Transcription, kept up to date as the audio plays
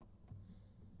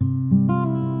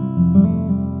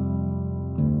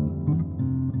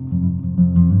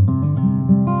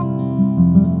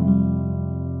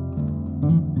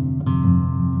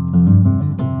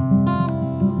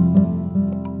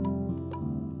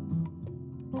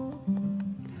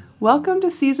Welcome to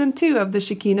Season 2 of the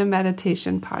Shekinah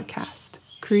Meditation Podcast,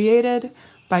 created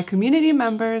by community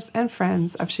members and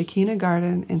friends of Shekinah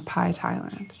Garden in Pai,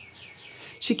 Thailand.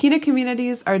 Shekinah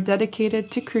communities are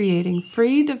dedicated to creating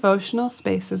free devotional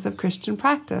spaces of Christian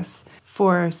practice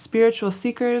for spiritual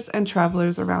seekers and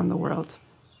travelers around the world.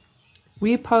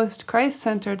 We post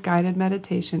Christ-centered guided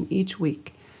meditation each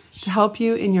week to help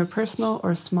you in your personal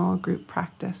or small group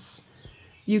practice.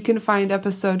 You can find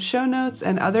episode show notes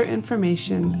and other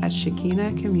information at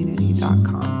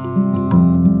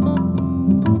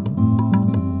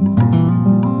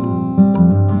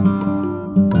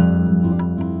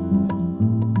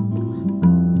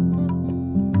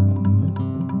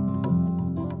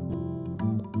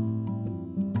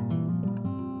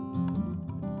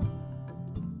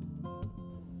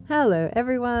Hello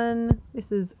everyone,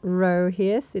 this is Ro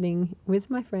here sitting with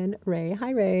my friend Ray.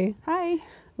 Hi Ray. Hi.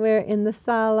 We're in the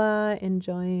sala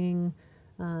enjoying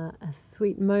a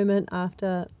sweet moment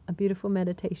after a beautiful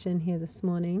meditation here this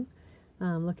morning,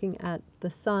 looking at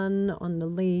the sun on the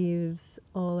leaves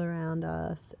all around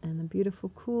us and the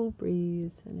beautiful cool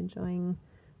breeze and enjoying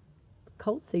the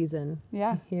cold season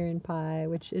here in Pai,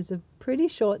 which is a pretty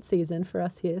short season for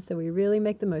us here, so we really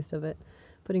make the most of it,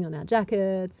 putting on our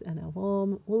jackets and our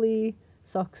warm woolly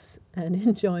socks and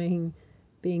enjoying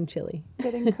being chilly.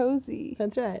 Getting cozy.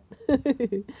 That's right.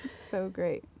 So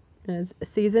great. It's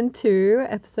Season 2,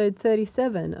 Episode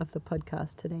 37 of the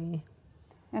podcast today.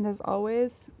 And as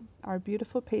always, our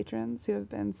beautiful patrons who have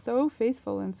been so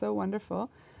faithful and so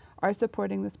wonderful are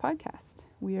supporting this podcast.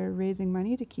 We are raising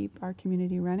money to keep our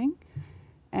community running,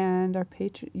 and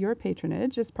your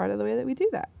patronage is part of the way that we do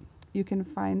that. You can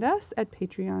find us at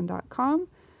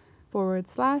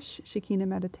patreon.com/Shekinah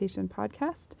Meditation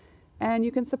Podcast. And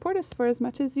you can support us for as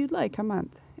much as you'd like a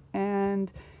month.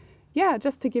 And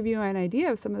just to give you an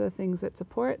idea of some of the things it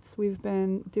supports, we've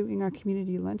been doing our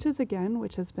community lunches again,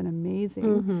 which has been amazing.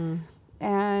 Mm-hmm.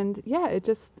 And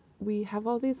we have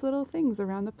all these little things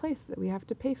around the place that we have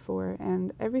to pay for.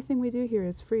 And everything we do here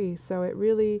is free. So it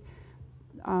really,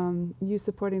 you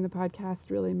supporting the podcast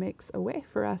really makes a way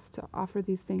for us to offer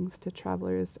these things to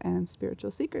travelers and spiritual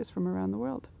seekers from around the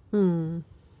world.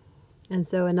 And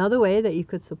so another way that you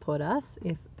could support us,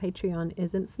 if Patreon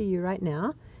isn't for you right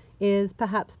now, is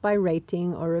perhaps by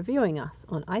rating or reviewing us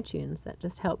on iTunes. That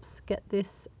just helps get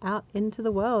this out into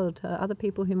the world to other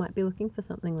people who might be looking for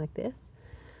something like this.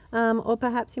 Or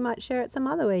perhaps you might share it some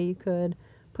other way. You could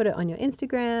put it on your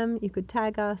Instagram. You could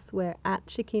tag us. We're at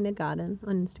Shekinah Garden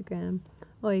on Instagram.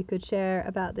 Or you could share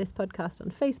about this podcast on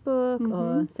Facebook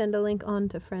or send a link on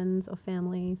to friends or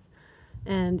families.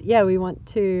 And we want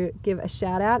to give a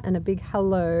shout out and a big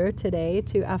hello today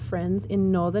to our friends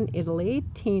in northern Italy,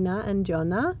 Tina and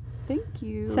Jonna. Thank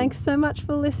you. Thanks so much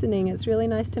for listening. It's really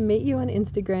nice to meet you on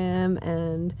Instagram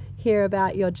and hear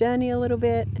about your journey a little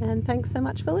bit. And thanks so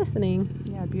much for listening.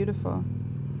 Yeah, beautiful.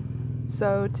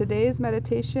 So today's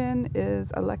meditation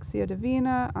is Alexia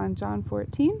Divina on John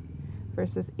 14,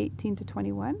 verses 18 to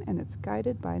 21, and it's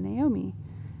guided by Naomi.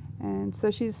 And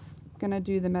so she's going to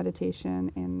do the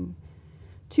meditation in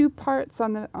two parts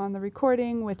on the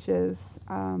recording, which is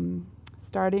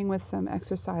starting with some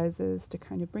exercises to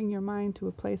kind of bring your mind to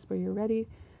a place where you're ready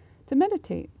to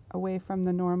meditate away from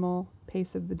the normal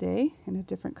pace of the day in a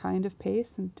different kind of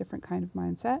pace and different kind of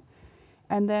mindset.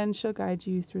 And then she'll guide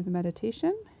you through the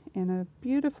meditation in a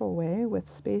beautiful way with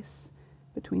space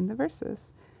between the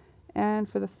verses. And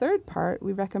for the third part,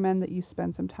 we recommend that you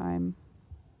spend some time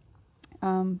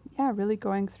really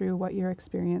going through what your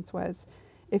experience was.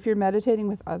 If you're meditating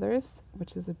with others,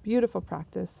 which is a beautiful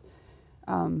practice,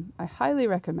 I highly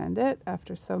recommend it.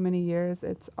 After so many years,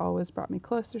 it's always brought me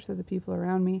closer to the people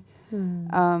around me.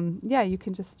 You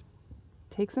can just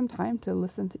take some time to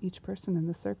listen to each person in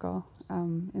the circle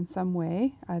in some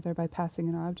way, either by passing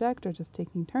an object or just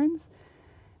taking turns.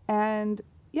 And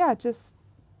just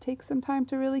take some time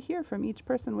to really hear from each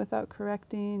person without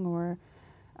correcting or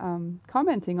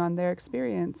commenting on their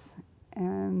experience.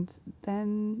 And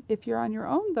then if you're on your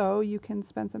own, though, you can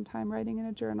spend some time writing in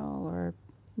a journal or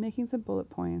making some bullet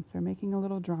points or making a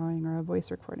little drawing or a voice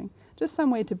recording. Just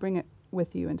some way to bring it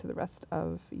with you into the rest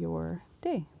of your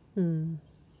day.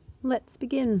 Let's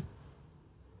begin.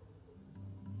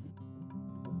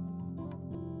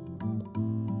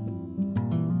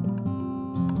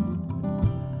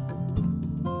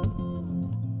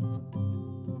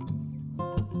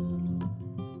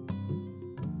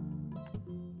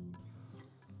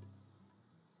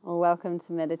 Welcome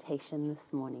to meditation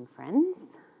this morning,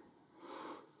 friends.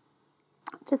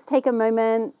 Just take a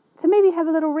moment to maybe have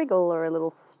a little wriggle or a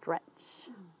little stretch.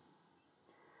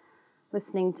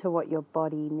 listening to what your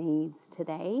body needs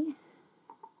today.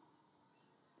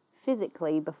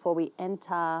 physically before we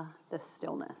enter the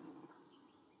stillness.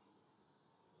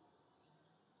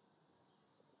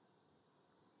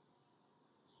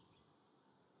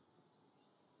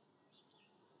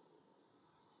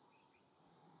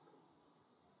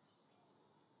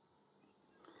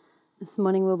 This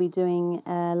morning we'll be doing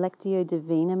a Lectio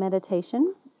Divina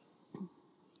meditation,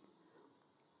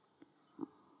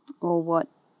 or what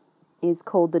is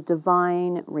called the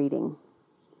Divine Reading.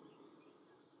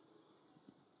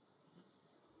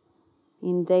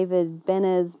 In David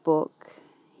Benner's book,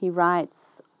 he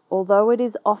writes, although it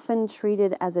is often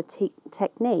treated as a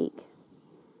technique,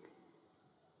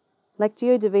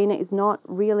 Lectio Divina is not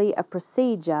really a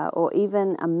procedure or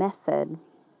even a method,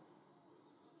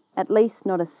 at least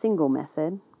not a single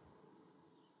method.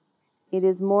 It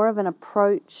is more of an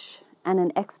approach and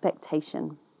an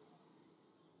expectation.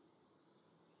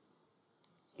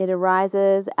 It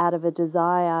arises out of a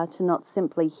desire to not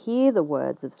simply hear the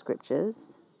words of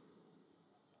Scriptures,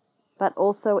 but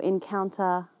also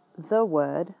encounter the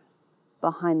word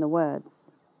behind the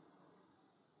words.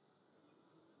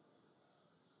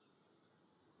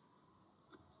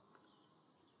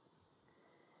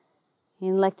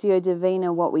 In Lectio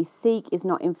Divina, what we seek is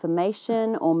not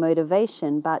information or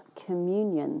motivation, but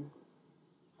communion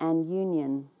and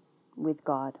union with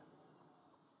God.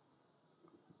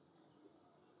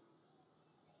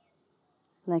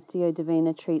 Lectio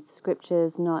Divina treats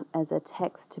Scriptures not as a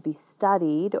text to be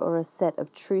studied or a set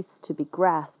of truths to be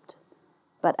grasped,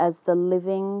 but as the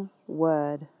living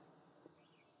Word,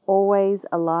 always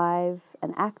alive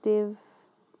and active,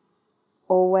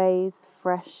 always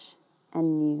fresh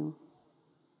and new.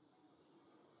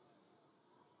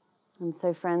 And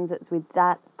so, friends, it's with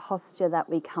that posture that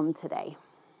we come today.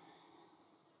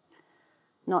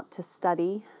 Not to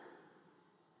study,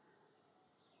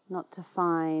 not to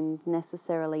find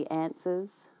necessarily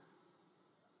answers,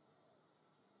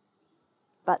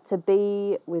 but to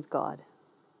be with God,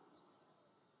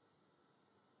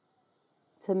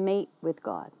 to meet with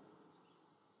God,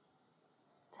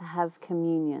 to have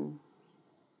communion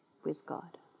with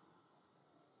God.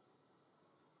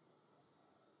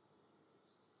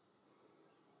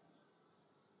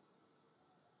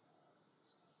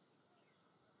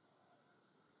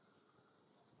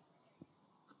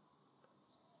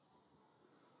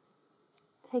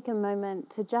 Take a moment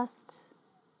to just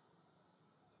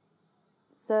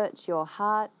search your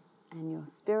heart and your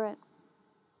spirit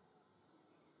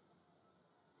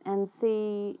and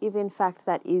see if in fact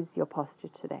that is your posture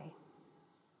today.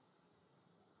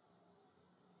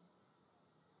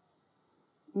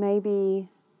 Maybe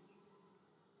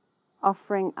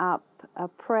offering up a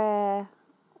prayer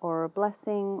or a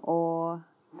blessing or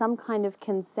some kind of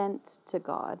consent to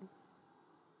God,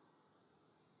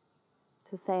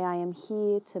 to say, I am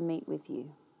here to meet with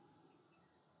you.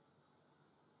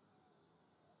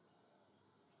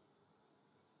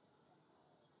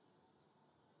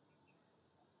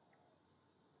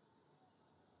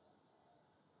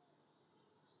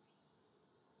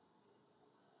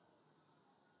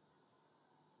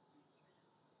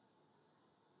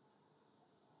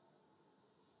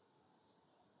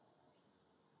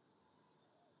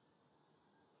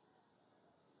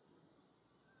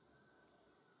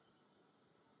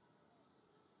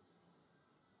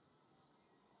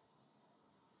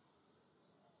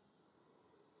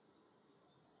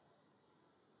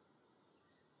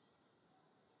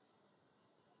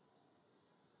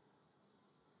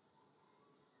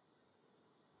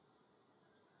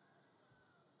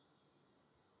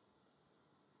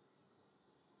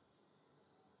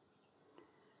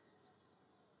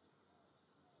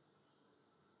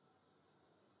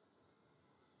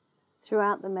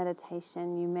 Throughout the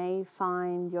meditation, you may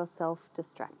find yourself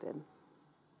distracted.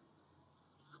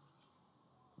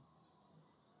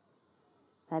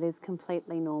 That is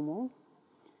completely normal.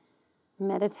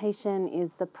 Meditation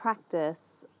is the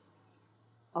practice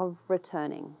of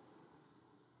returning.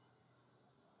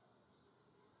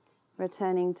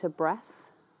 Returning to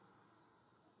breath,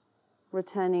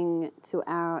 returning to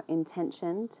our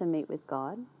intention to meet with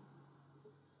God,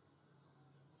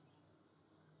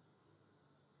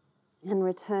 and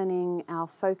returning our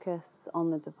focus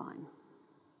on the divine.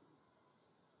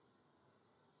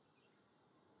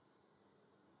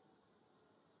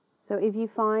 So if you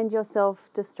find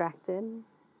yourself distracted,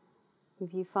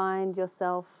 if you find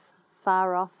yourself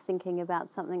far off thinking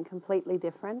about something completely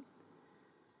different,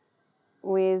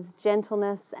 with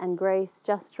gentleness and grace,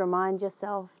 just remind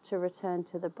yourself to return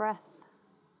to the breath.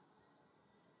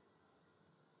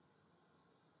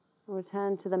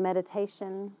 Return to the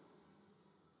meditation.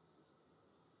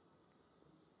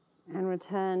 And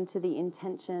return to the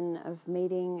intention of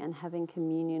meeting and having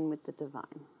communion with the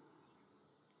divine.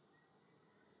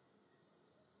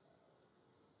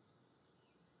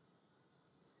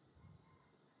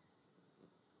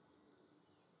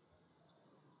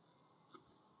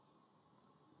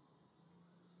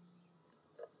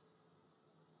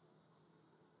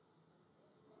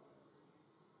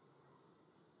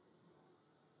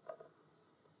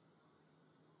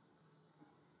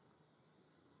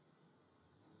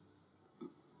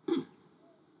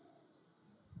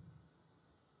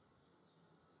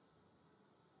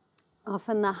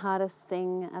 Often the hardest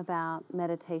thing about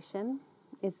meditation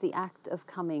is the act of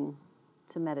coming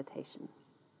to meditation.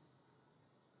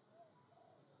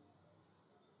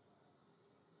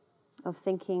 Of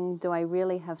thinking, do I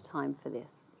really have time for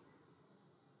this?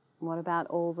 What about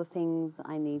all the things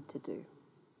I need to do?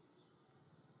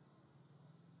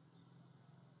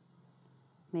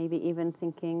 Maybe even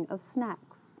thinking of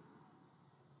snacks.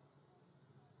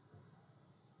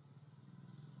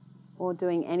 Or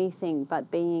doing anything but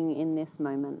being in this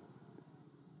moment.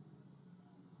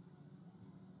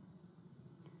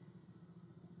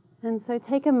 And so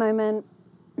take a moment,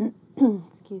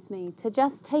 excuse me, to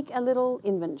just take a little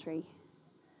inventory.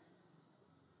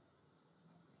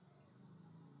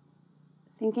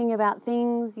 Thinking about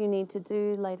things you need to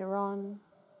do later on.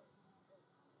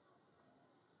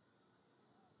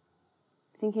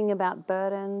 Thinking about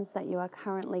burdens that you are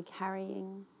currently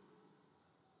carrying.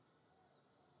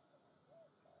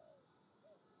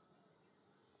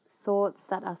 Thoughts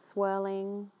that are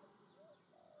swirling.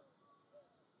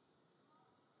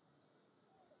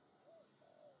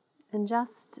 And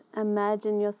just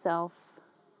imagine yourself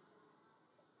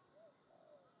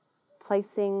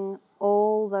placing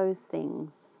all those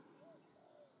things,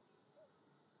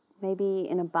 maybe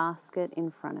in a basket in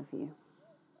front of you.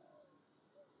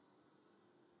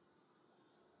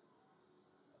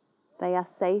 They are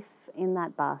safe in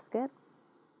that basket,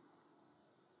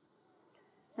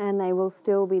 and they will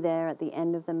still be there at the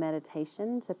end of the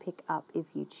meditation to pick up if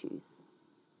you choose.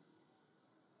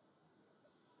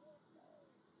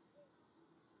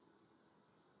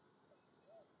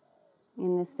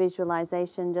 In this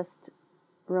visualization, just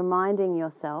reminding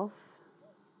yourself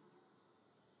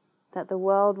that the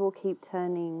world will keep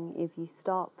turning if you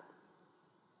stop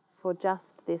for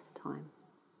just this time.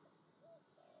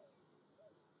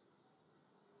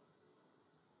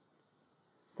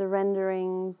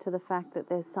 Surrendering to the fact that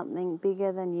there's something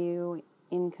bigger than you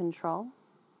in control.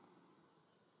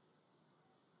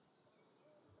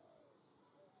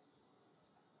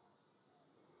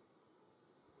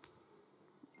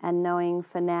 And knowing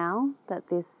for now that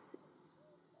this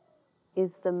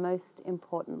is the most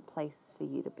important place for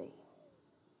you to be.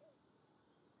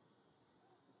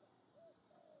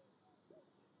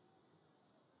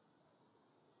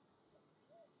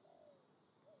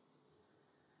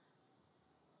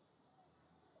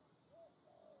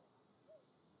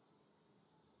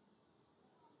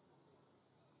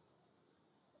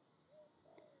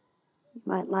 You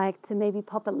might like to maybe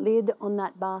pop a lid on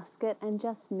that basket and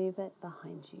just move it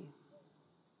behind you.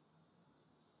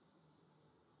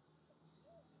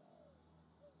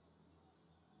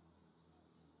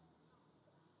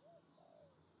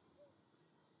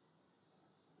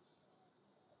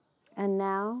 And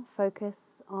now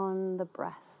focus on the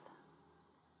breath.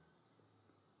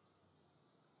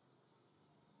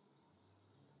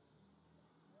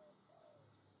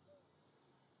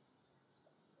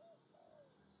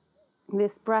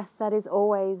 This breath that is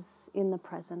always in the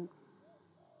present.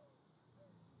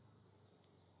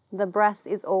 The breath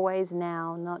is always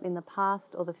now, not in the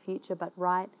past or the future, but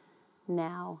right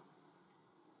now.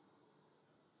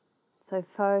 So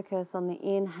focus on the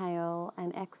inhale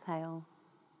and exhale.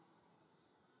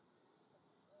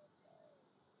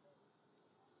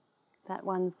 That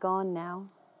one's gone now.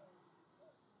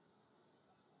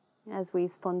 As we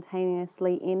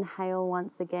spontaneously inhale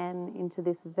once again into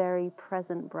this very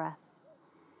present breath.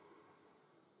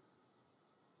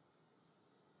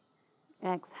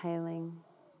 Exhaling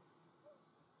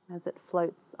as it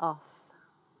floats off.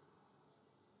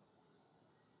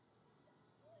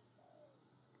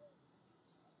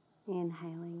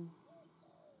 Inhaling.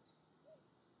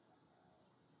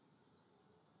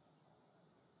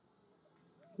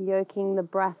 Yoking the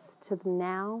breath to the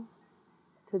now,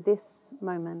 to this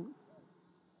moment.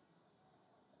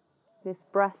 This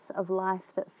breath of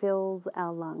life that fills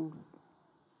our lungs.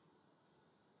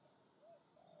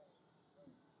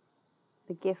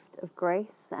 The gift of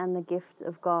grace and the gift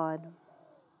of God.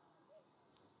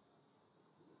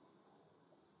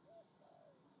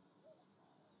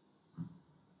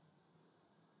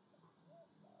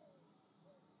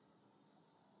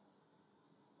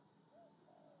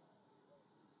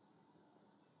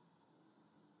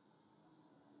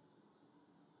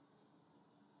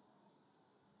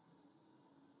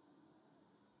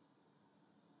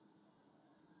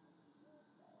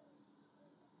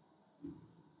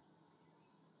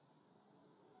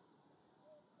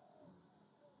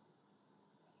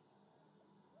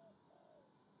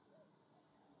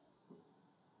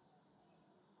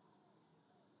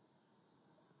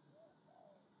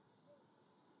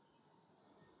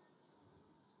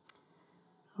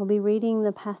 I'll be reading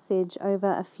the passage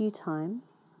over a few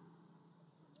times,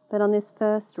 but on this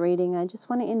first reading, I just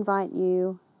want to invite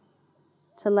you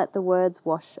to let the words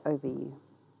wash over you.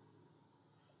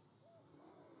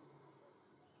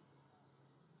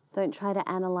 Don't try to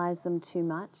analyze them too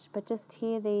much, but just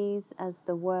hear these as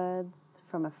the words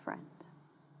from a friend.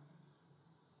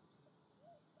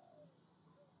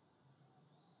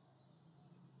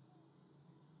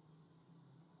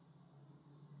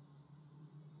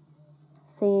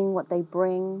 Seeing what they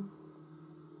bring,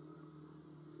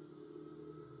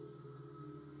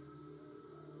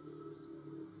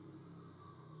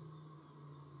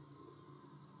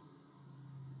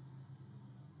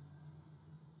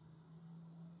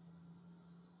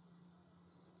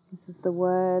 this is the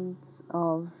words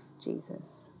of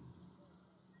Jesus.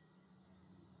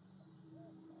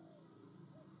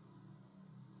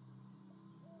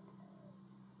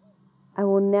 I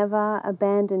will never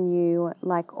abandon you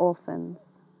like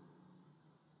orphans.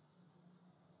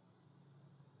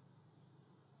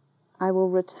 I will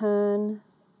return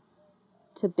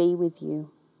to be with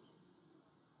you.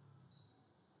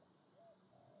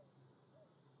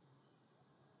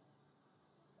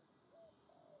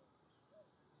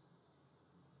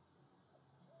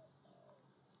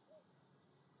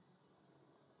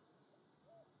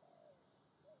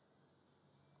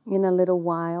 In a little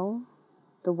while,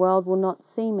 the world will not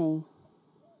see me.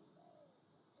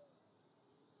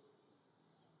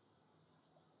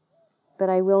 But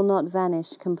I will not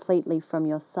vanish completely from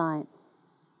your sight.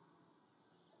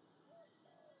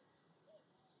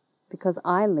 Because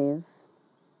I live,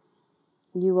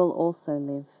 you will also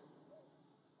live.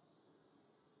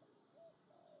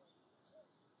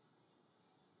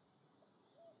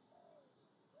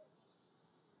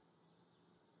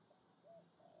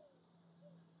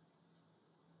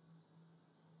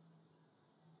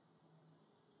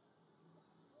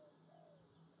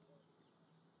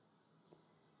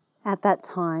 At that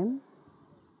time,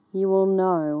 you will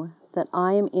know that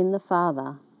I am in the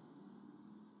Father.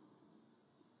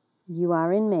 You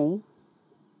are in me,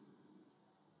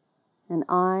 and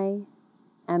I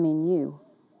am in you.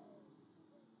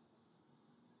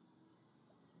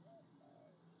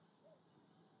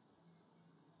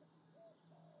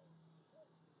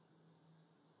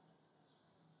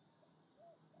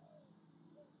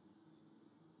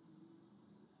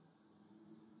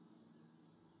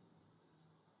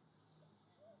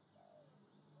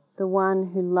 The one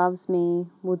who loves me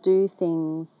will do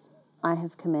things I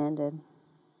have commanded.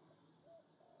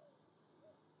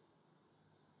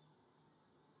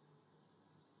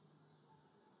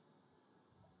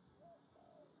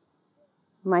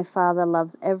 My Father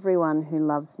loves everyone who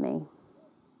loves me.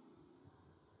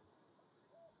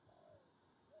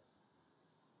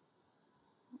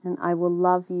 And I will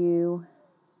love you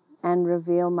and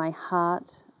reveal my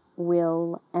heart,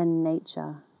 will, and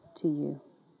nature to you.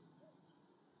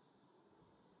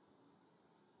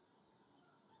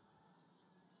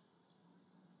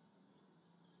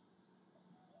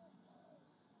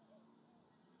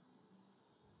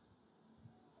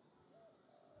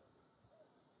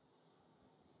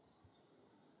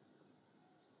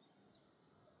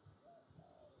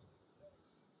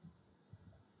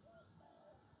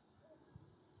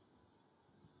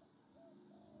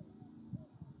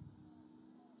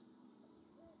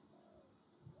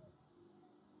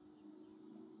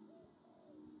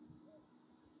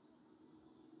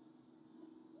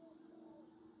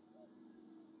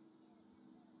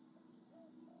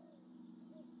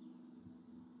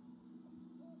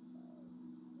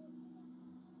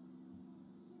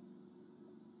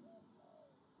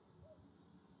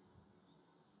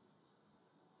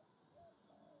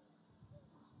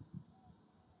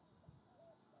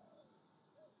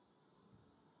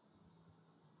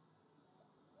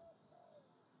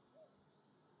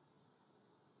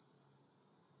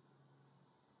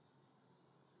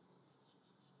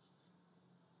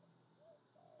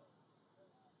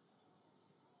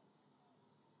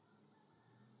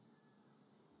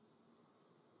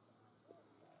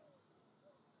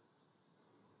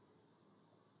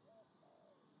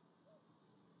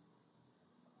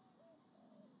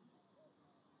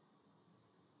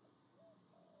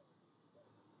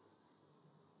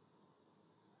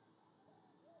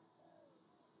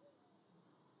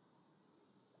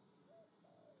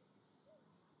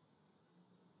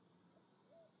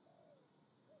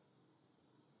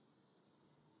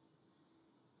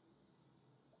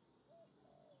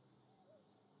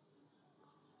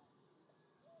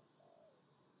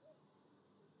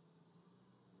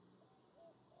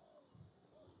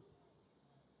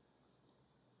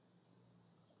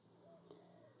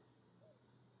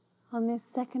 On this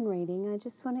second reading, I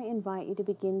just want to invite you to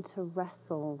begin to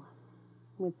wrestle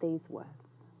with these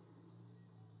words.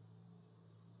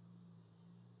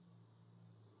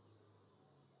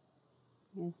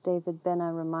 As David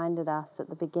Benner reminded us at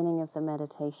the beginning of the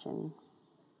meditation,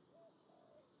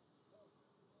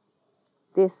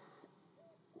 this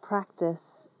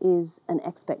practice is an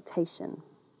expectation.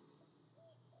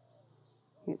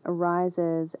 It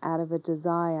arises out of a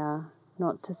desire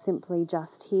not to simply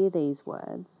just hear these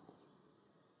words,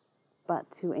 but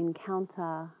to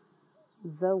encounter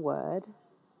the Word,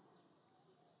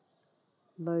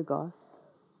 Logos,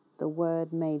 the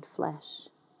Word made flesh,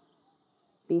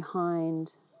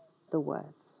 behind the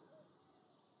words.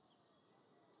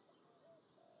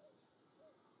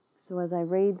 So as I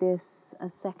read this a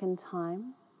second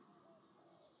time,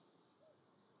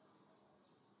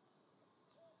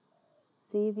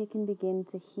 see if you can begin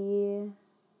to hear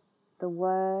the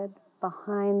Word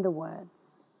behind the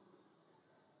words.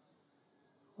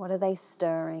 What are they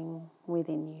stirring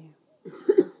within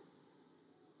you?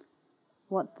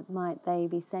 What might they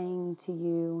be saying to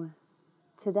you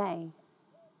today,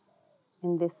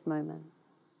 in this moment,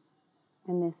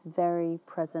 in this very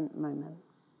present moment?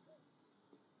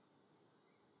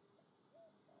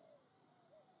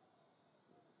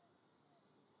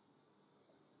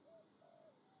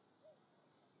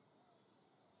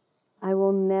 I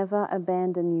will never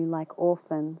abandon you like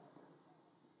orphans.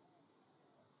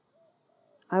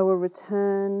 I will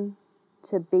return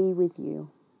to be with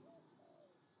you.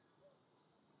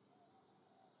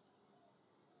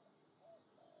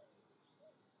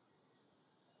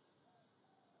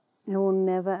 I will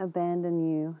never abandon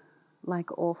you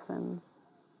like orphans.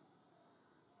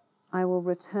 I will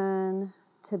return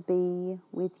to be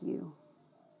with you.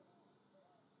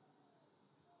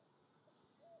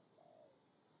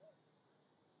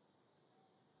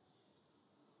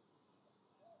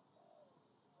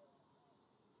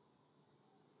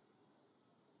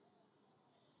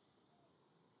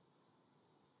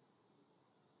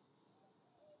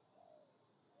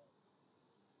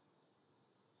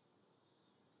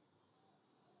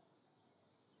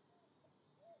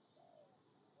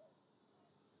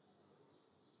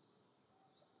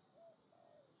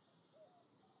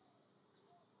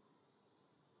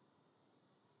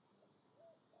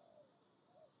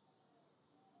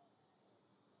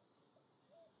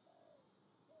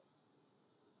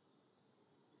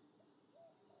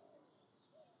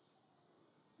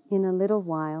 In a little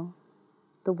while,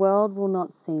 the world will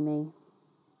not see me,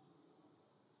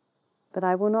 but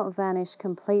I will not vanish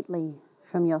completely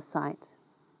from your sight.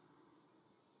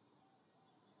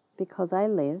 Because I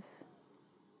live,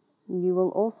 you will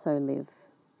also live.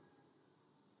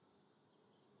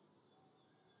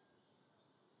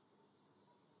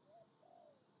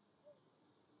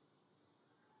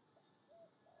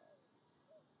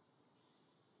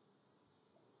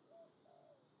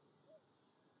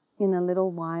 In a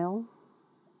little while,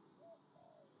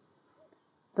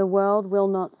 the world will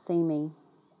not see me,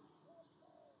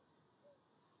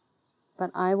 but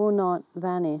I will not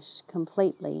vanish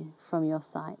completely from your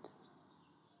sight.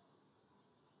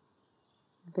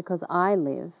 Because I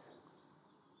live,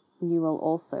 you will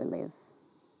also live.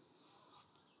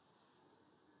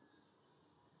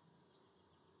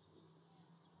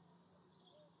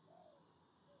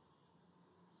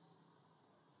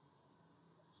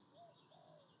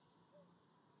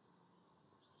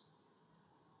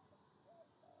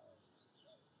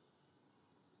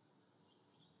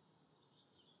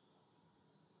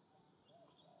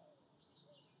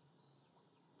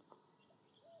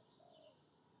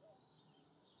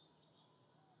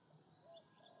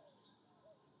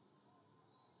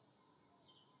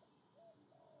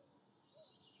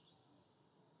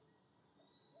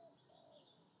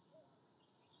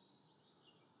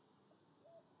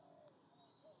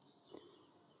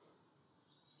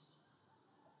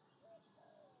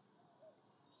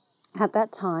 At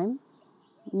that time,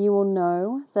 you will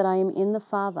know that I am in the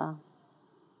Father.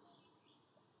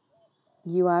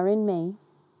 You are in me,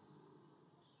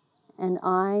 and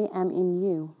I am in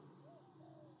you.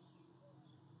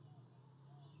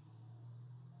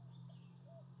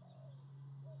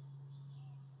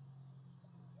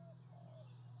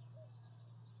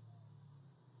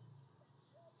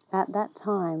 At that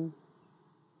time,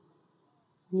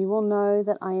 you will know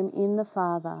that I am in the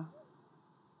Father.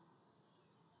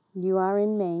 You are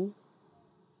in me,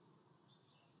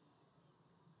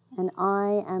 and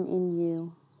I am in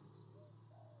you.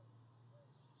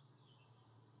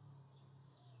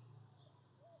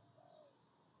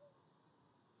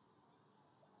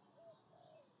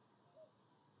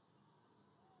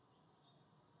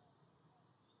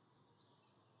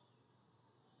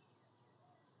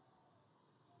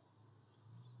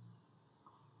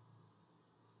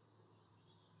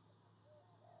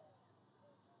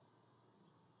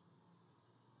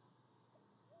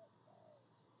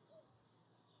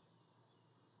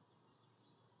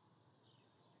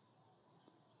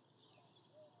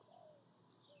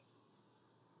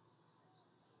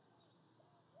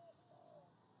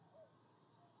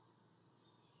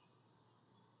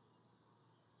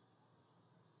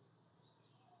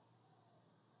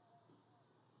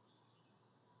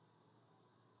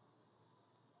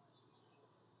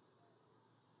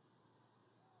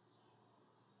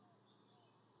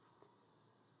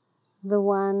 The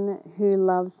one who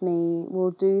loves me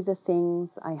will do the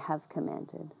things I have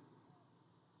commanded.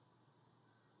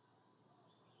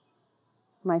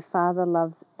 My Father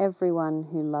loves everyone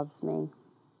who loves me,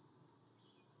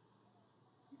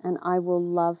 and I will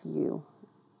love you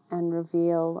and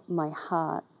reveal my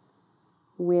heart,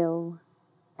 will,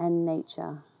 and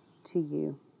nature to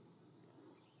you.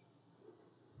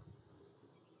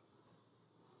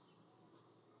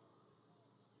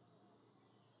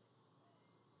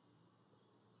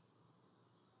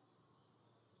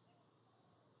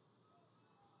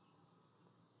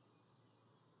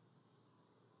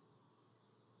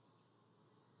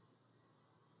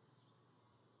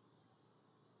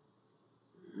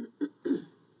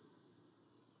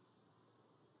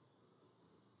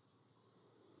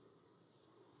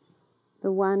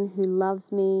 The one who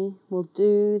loves me will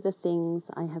do the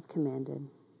things I have commanded.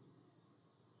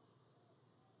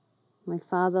 My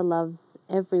Father loves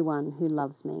everyone who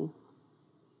loves me,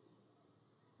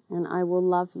 and I will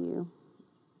love you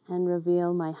and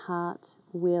reveal my heart,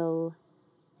 will,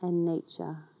 and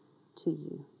nature to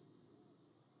you.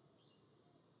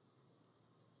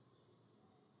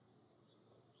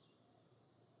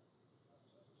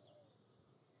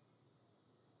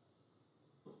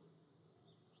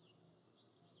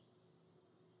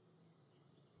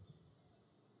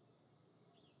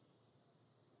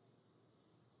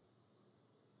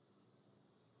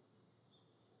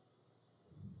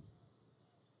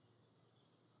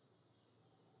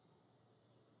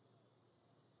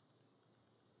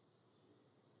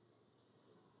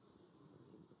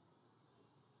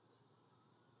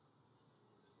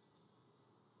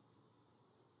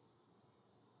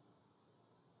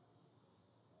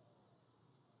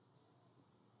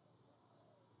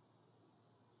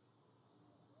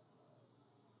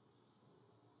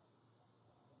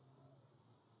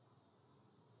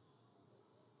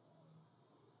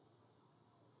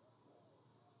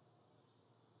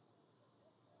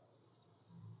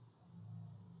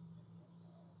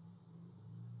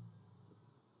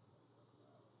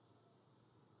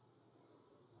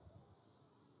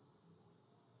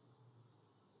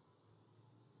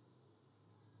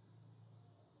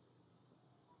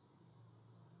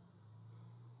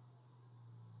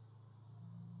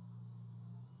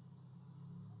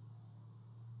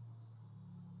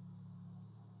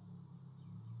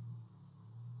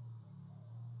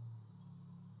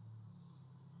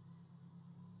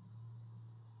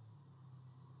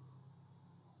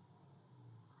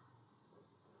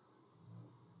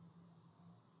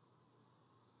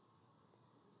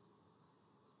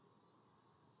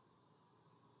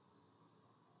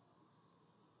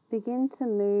 Begin to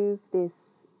move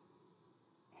this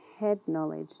head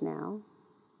knowledge now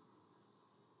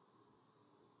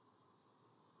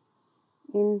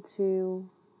into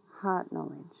heart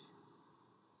knowledge.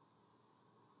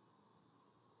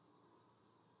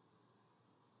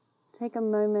 Take a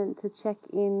moment to check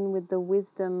in with the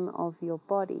wisdom of your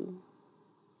body.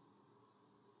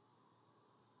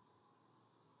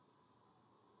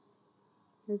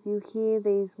 As you hear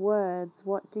these words,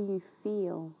 what do you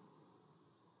feel?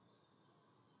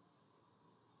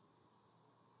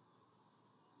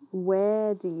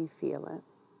 Where do you feel it?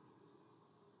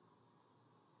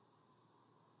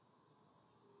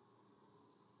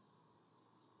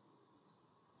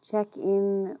 Check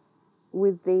in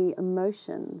with the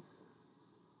emotions.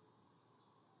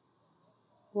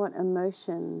 What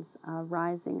emotions are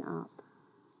rising up?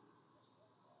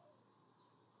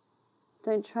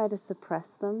 Don't try to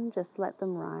suppress them, just let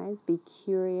them rise. Be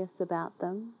curious about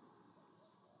them.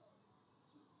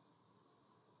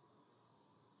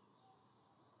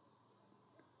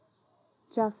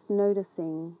 Just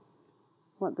noticing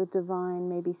what the divine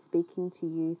may be speaking to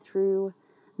you through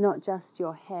not just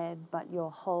your head, but your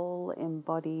whole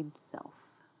embodied self.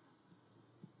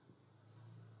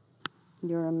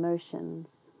 Your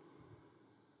emotions.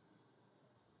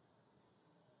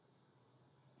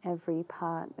 Every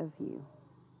part of you.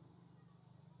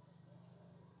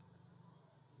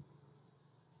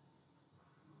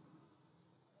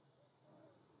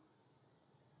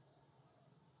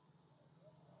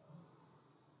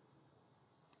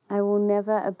 I will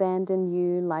never abandon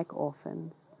you like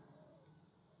orphans.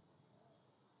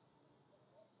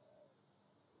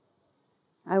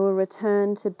 I will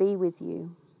return to be with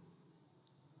you.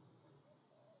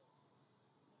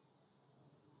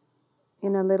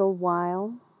 In a little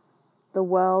while, the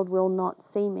world will not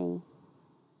see me,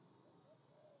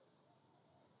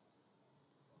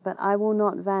 but I will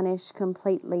not vanish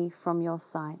completely from your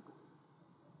sight.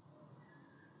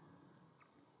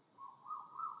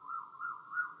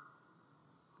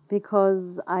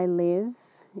 Because I live,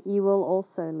 you will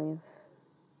also live.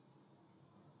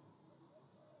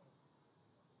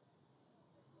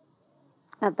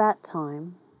 At that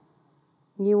time,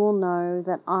 you will know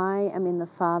that I am in the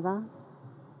Father,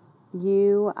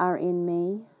 you are in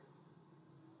me,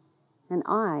 and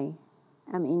I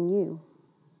am in you.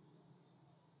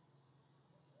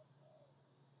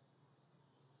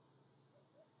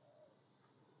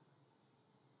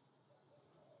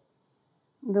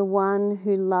 The one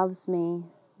who loves me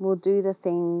will do the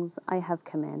things I have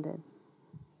commanded.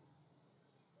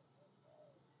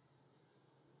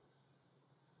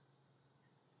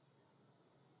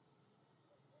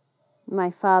 My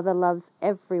Father loves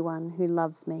everyone who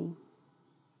loves me,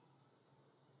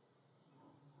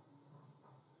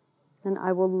 and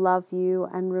I will love you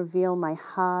and reveal my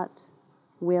heart,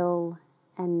 will,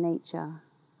 and nature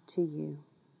to you.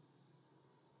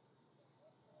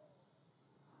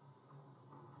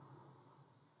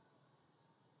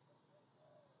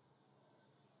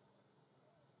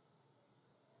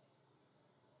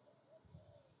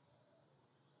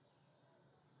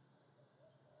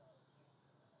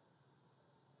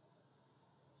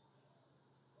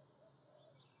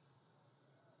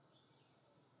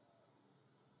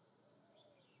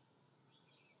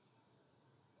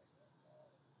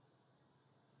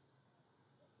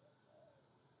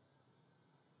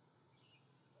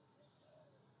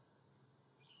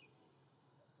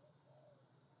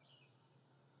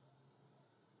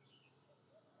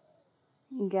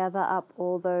 Gather up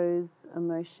all those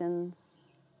emotions,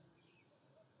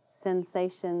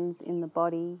 sensations in the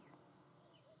body,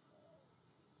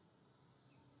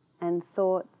 and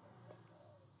thoughts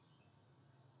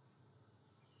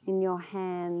in your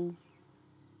hands,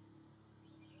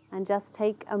 and just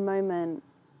take a moment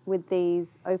with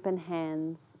these open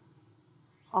hands,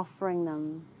 offering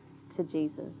them to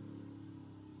Jesus.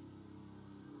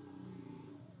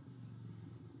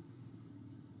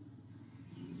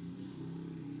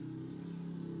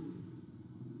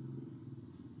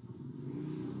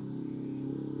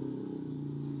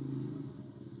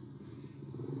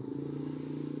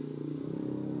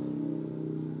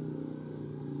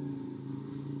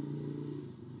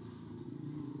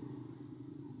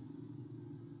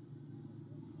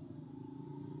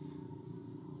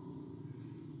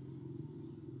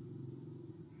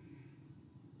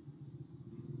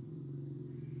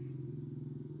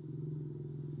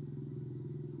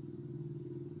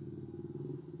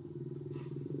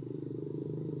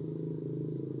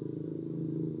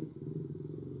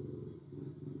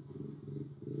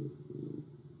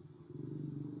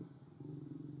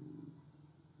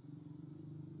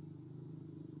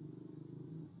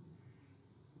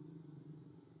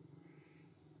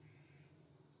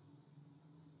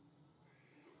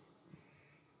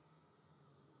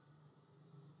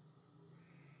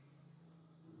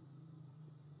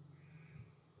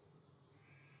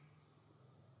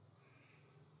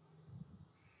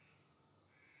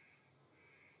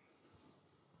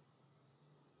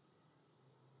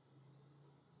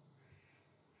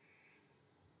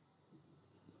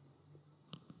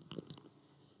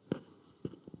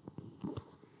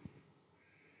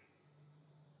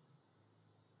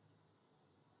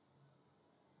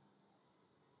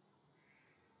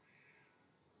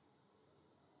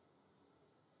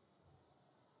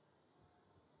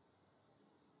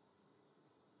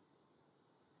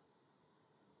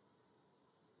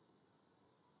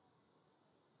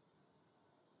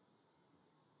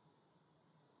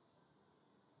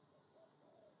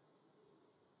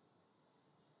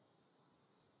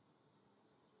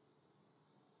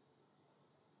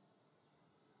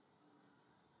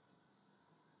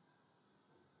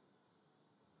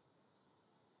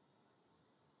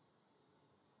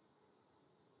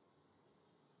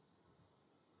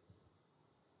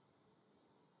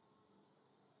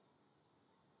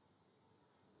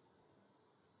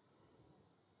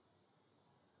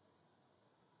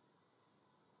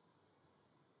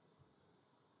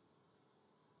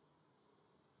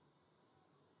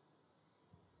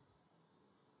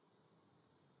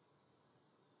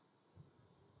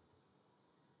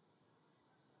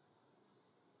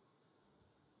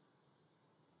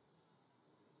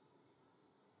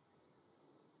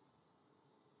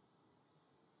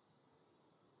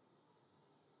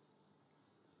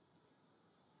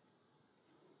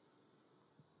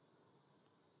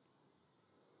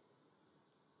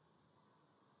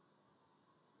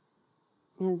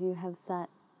 As you have sat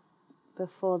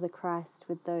before the Christ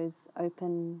with those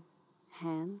open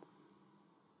hands,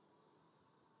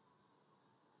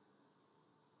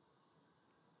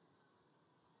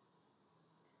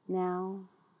 now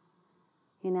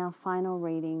in our final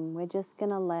reading, we're just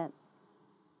going to let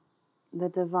the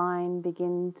divine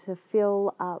begin to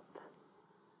fill up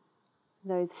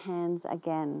those hands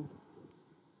again.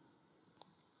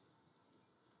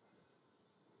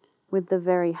 with the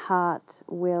very heart,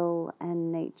 will,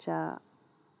 and nature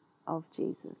of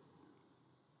Jesus.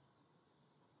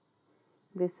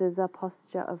 This is a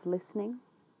posture of listening.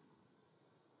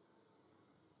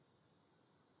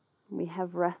 We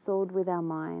have wrestled with our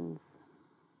minds.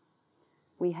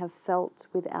 We have felt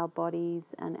with our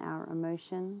bodies and our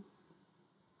emotions.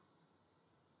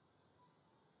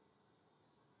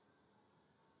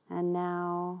 And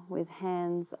now, with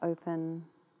hands open,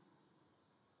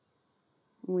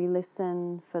 we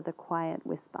listen for the quiet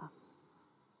whisper.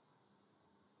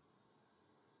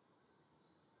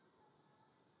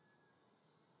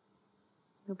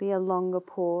 There'll be a longer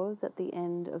pause at the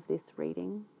end of this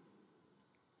reading,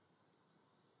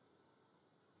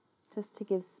 just to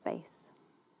give space.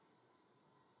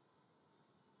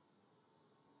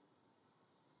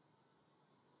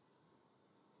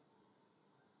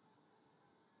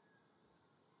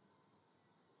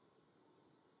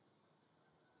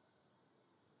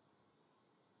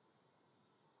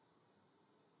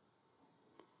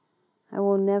 I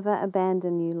will never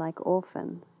abandon you like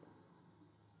orphans.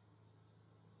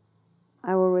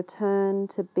 I will return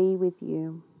to be with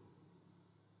you.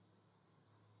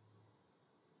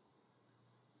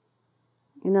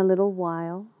 In a little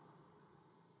while,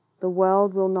 the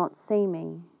world will not see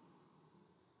me,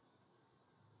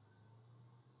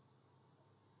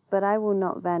 but I will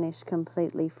not vanish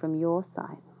completely from your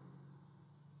sight.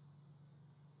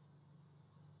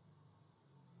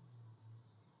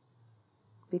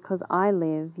 Because I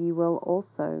live, you will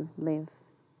also live.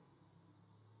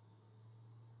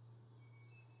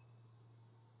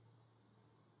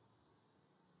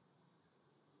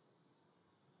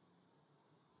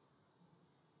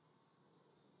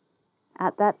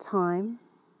 At that time,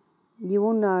 you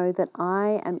will know that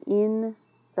I am in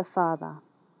the Father.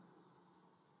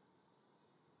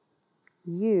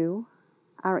 You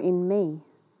are in me,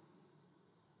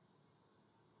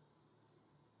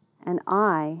 and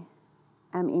I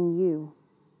am in you.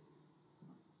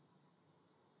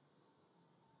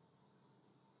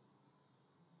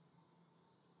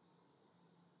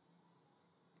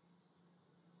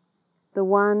 The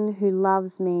one who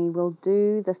loves me will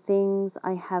do the things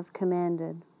I have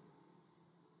commanded.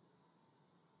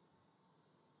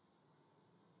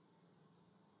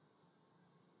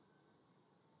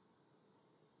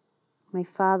 My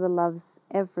Father loves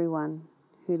everyone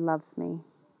who loves me.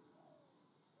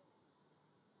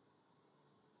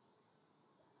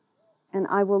 And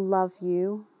I will love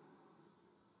you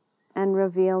and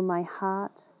reveal my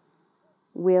heart,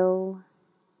 will,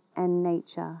 and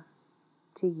nature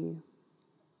to you.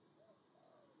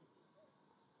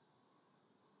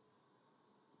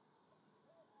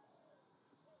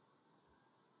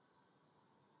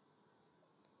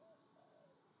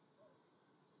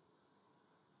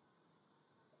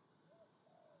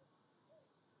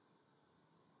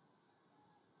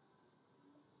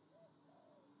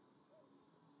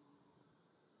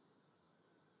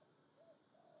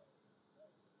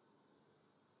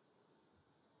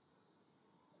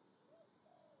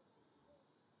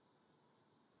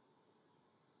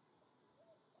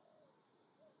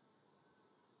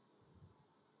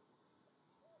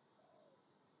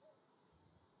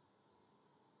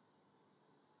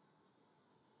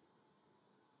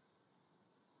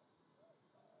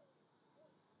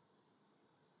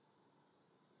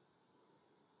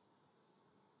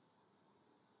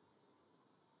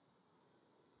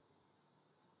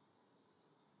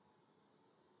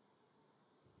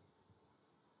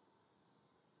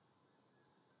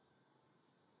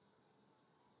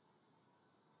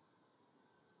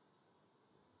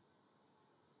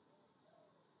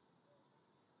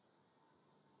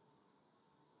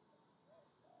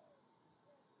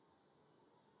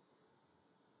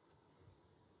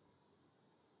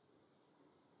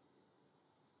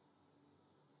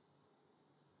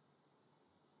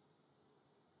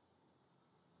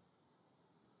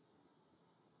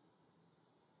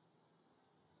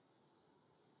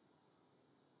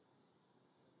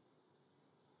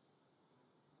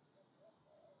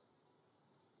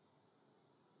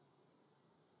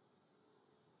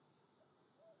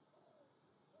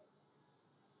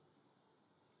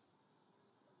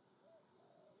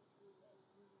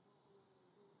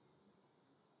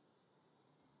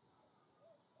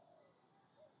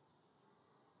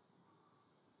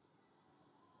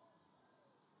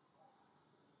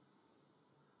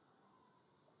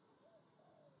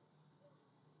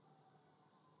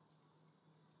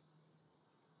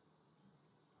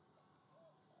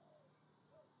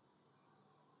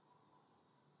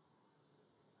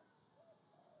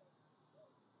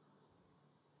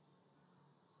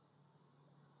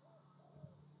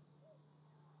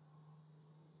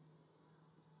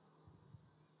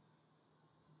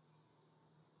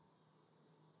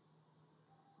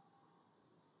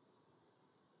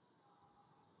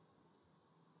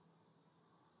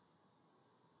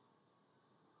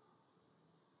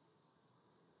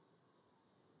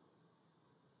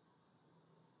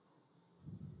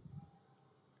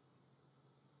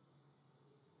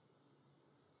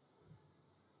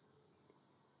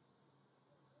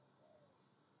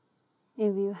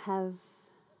 If you have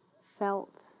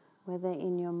felt, whether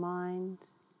in your mind,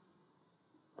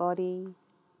 body,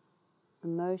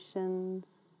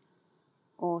 emotions,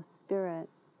 or spirit,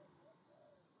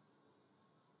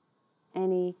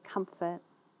 any comfort,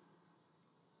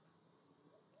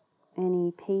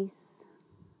 any peace,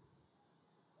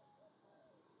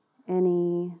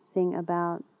 anything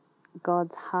about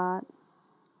God's heart,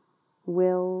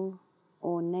 will,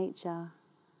 or nature,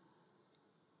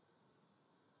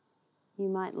 you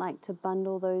might like to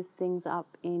bundle those things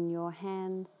up in your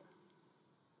hands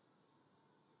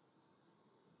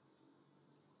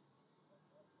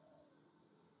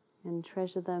and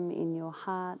treasure them in your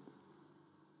heart,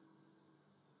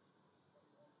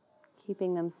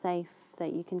 keeping them safe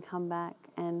that you can come back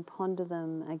and ponder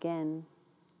them again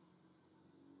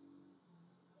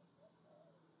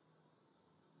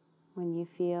when you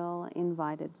feel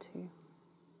invited to.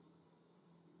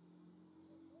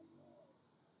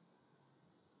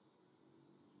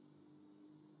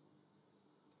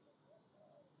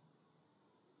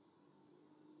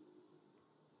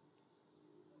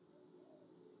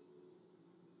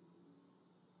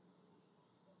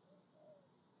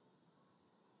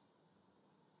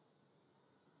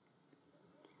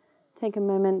 Take a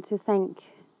moment to thank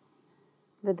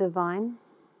the Divine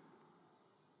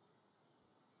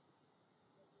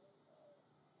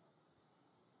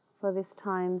for this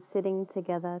time sitting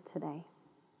together today.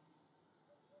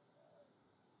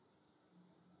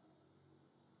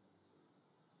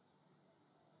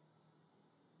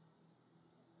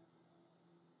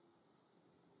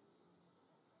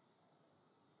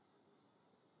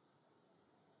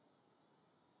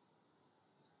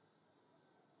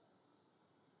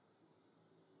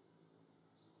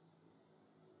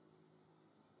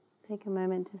 Take a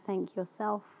moment to thank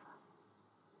yourself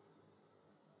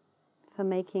for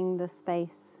making the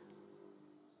space,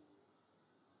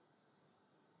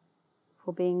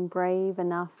 for being brave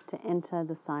enough to enter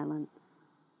the silence.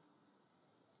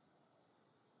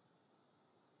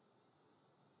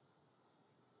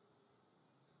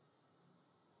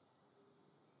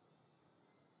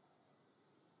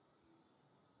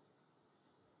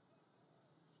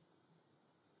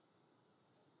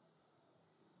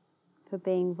 For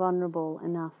being vulnerable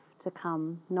enough to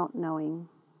come not knowing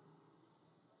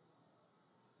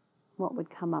what would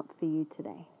come up for you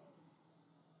today.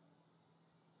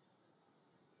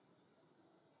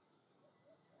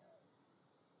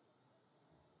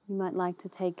 You might like to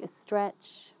take a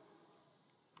stretch,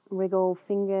 wriggle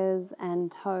fingers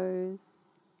and toes.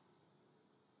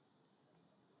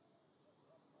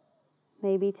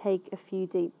 Maybe take a few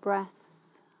deep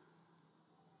breaths,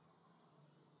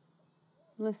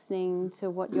 listening to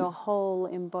what your whole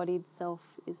embodied self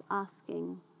is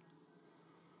asking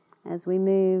as we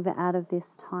move out of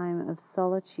this time of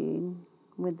solitude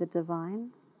with the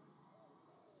Divine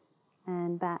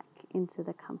and back into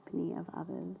the company of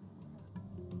others.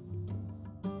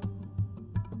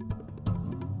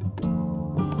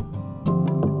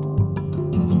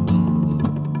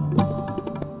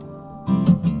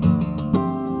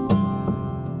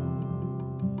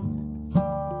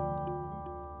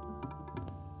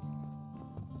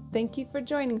 Thank you for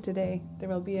joining today. There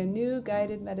will be a new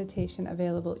guided meditation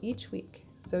available each week,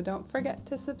 so don't forget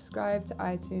to subscribe to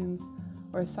iTunes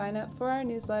or sign up for our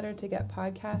newsletter to get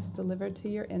podcasts delivered to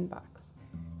your inbox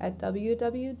at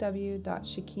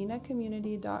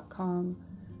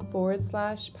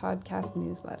www.shekinahcommunity.com/podcast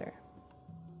newsletter.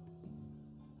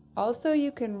 Also,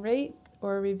 you can rate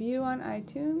or review on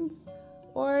iTunes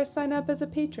or sign up as a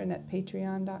patron at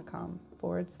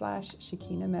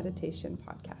patreon.com/Shekinah Meditation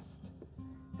Podcast.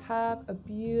 Have a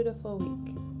beautiful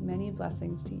week. Many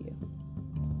blessings to you.